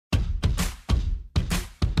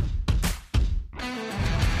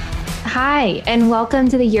Hi, and welcome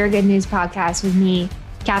to the Your Good News podcast with me,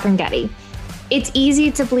 Katherine Getty. It's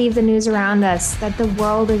easy to believe the news around us that the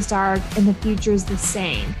world is dark and the future is the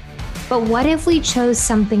same. But what if we chose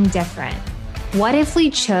something different? What if we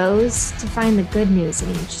chose to find the good news in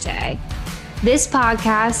each day? This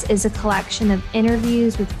podcast is a collection of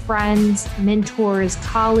interviews with friends, mentors,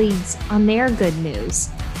 colleagues on their good news.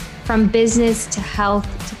 From business to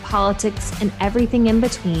health to politics and everything in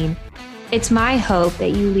between, it's my hope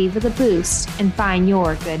that you leave with a boost and find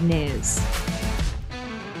your good news.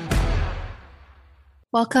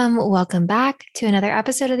 Welcome back to another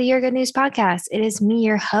episode of the Your Good News podcast. It is me,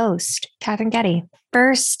 your host, Katherine Getty.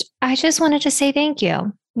 First, I just wanted to say thank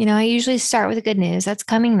you. I usually start with the good news. That's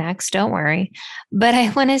coming next. Don't worry. But I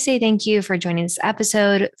want to say thank you for joining this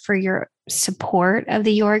episode, for your support of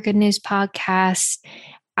the Your Good News podcast.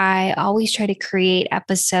 I always try to create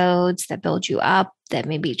episodes that build you up, that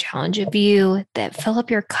maybe challenge a view, that fill up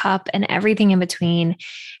your cup and everything in between.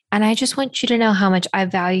 And I just want you to know how much I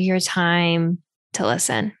value your time to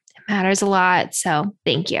listen. It matters a lot. So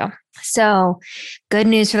thank you. So good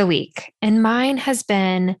news for the week. And mine has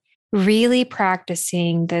been really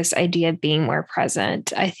practicing this idea of being more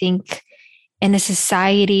present. I think in a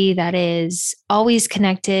society that is always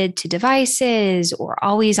connected to devices or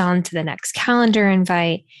always on to the next calendar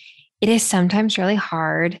invite, it is sometimes really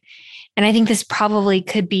hard. And I think this probably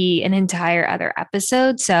could be an entire other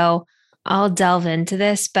episode. So I'll delve into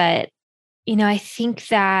this. But, I think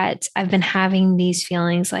that I've been having these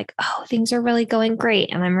feelings like, oh, things are really going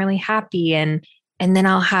great and I'm really happy. And then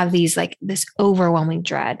I'll have this overwhelming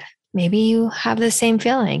dread. Maybe you have the same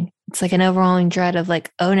feeling. It's like an overwhelming dread of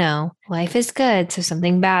like, oh no, life is good, so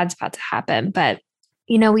something bad's about to happen. But,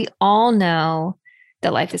 we all know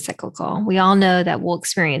that life is cyclical. We all know that we'll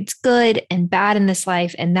experience good and bad in this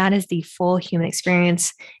life. And that is the full human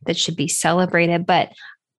experience that should be celebrated. But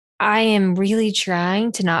I am really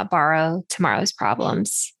trying to not borrow tomorrow's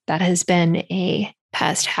problems. That has been a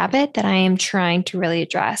past habit that I am trying to really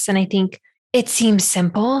address. And I think it seems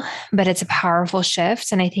simple, but it's a powerful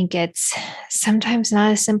shift. And I think it's sometimes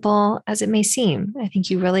not as simple as it may seem. I think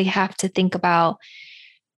you really have to think about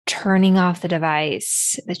turning off the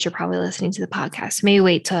device that you're probably listening to the podcast. Maybe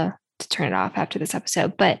wait to turn it off after this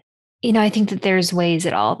episode. But, I think that there's ways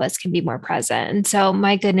that all of us can be more present. And so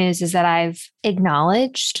my good news is that I've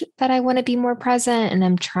acknowledged that I want to be more present and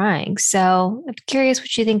I'm trying. So I'm curious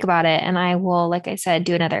what you think about it. And I will, like I said,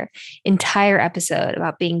 do another entire episode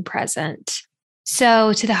about being present.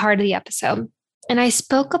 So to the heart of the episode. And I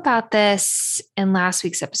spoke about this in last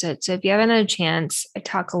week's episode. So if you haven't had a chance, I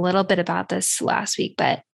talk a little bit about this last week,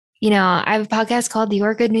 but I have a podcast called the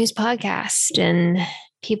Your Good News Podcast, and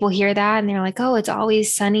people hear that and they're like, oh, it's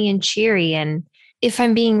always sunny and cheery. And if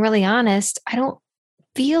I'm being really honest, I don't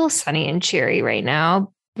feel sunny and cheery right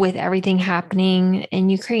now with everything happening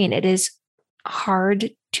in Ukraine. It is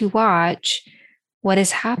hard to watch what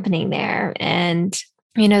is happening there. And,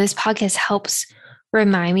 this podcast helps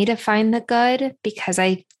remind me to find the good, because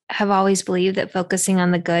I have always believed that focusing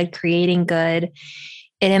on the good, creating good,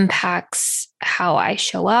 it impacts how I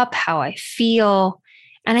show up, how I feel.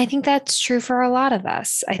 And I think that's true for a lot of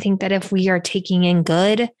us. I think that if we are taking in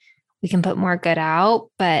good, we can put more good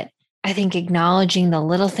out. But I think acknowledging the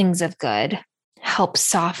little things of good helps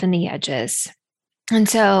soften the edges. And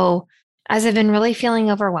so as I've been really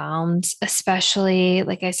feeling overwhelmed, especially,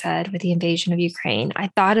 like I said, with the invasion of Ukraine,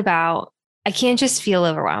 I thought about, I can't just feel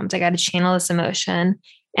overwhelmed. I got to channel this emotion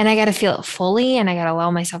and I got to feel it fully. And I got to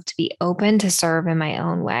allow myself to be open to serve in my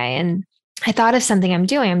own way. And I thought of something I'm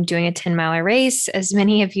doing. I'm doing a 10-mile race, as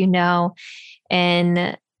many of you know.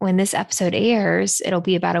 And when this episode airs, it'll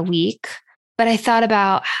be about a week. But I thought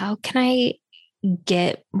about, how can I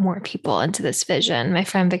get more people into this vision? My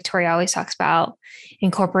friend Victoria always talks about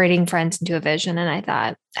incorporating friends into a vision. And I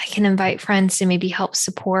thought I can invite friends to maybe help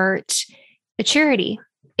support a charity.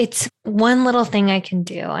 It's one little thing I can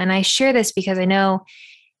do. And I share this because I know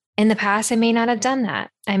in the past, I may not have done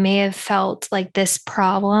that. I may have felt like this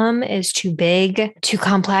problem is too big, too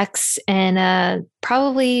complex, and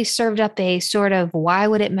probably served up a sort of why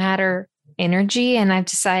would it matter energy. And I've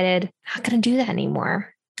decided I'm not going to do that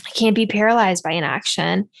anymore. I can't be paralyzed by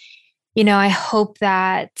inaction. I hope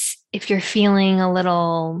that if you're feeling a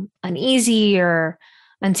little uneasy or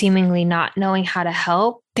unseemingly not knowing how to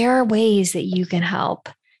help, there are ways that you can help.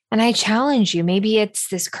 And I challenge you, maybe it's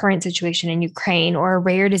this current situation in Ukraine or a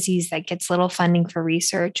rare disease that gets little funding for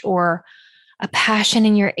research, or a passion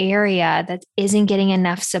in your area that isn't getting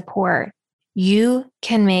enough support. You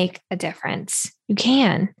can make a difference. You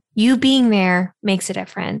can. You being there makes a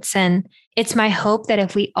difference. And it's my hope that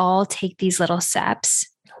if we all take these little steps,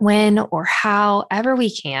 when or however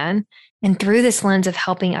we can. And through this lens of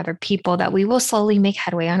helping other people, that we will slowly make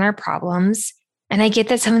headway on our problems. And I get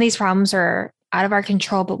that some of these problems are out of our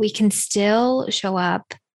control, but we can still show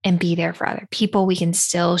up and be there for other people. We can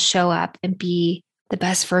still show up and be the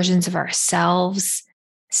best versions of ourselves.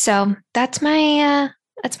 So that's my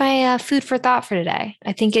food for thought for today.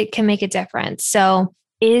 I think it can make a difference. So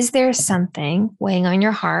is there something weighing on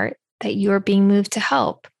your heart that you are being moved to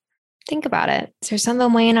help? Think about it. Is there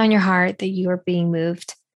something weighing on your heart that you are being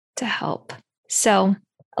moved to help? So,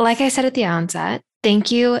 like I said at the onset,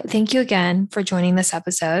 thank you. Thank you again for joining this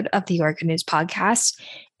episode of the Your Good News podcast.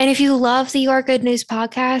 And if you love the Your Good News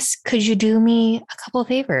podcast, could you do me a couple of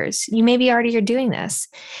favors? You maybe already are doing this.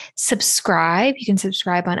 Subscribe. You can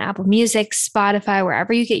subscribe on Apple Music, Spotify,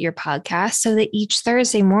 wherever you get your podcasts, so that each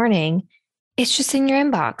Thursday morning, it's just in your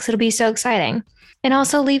inbox. It'll be so exciting. And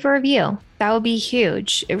also leave a review. That would be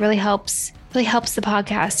huge. It really helps the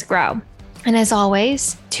podcast grow. And as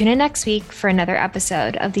always, tune in next week for another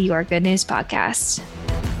episode of the Your Good News podcast.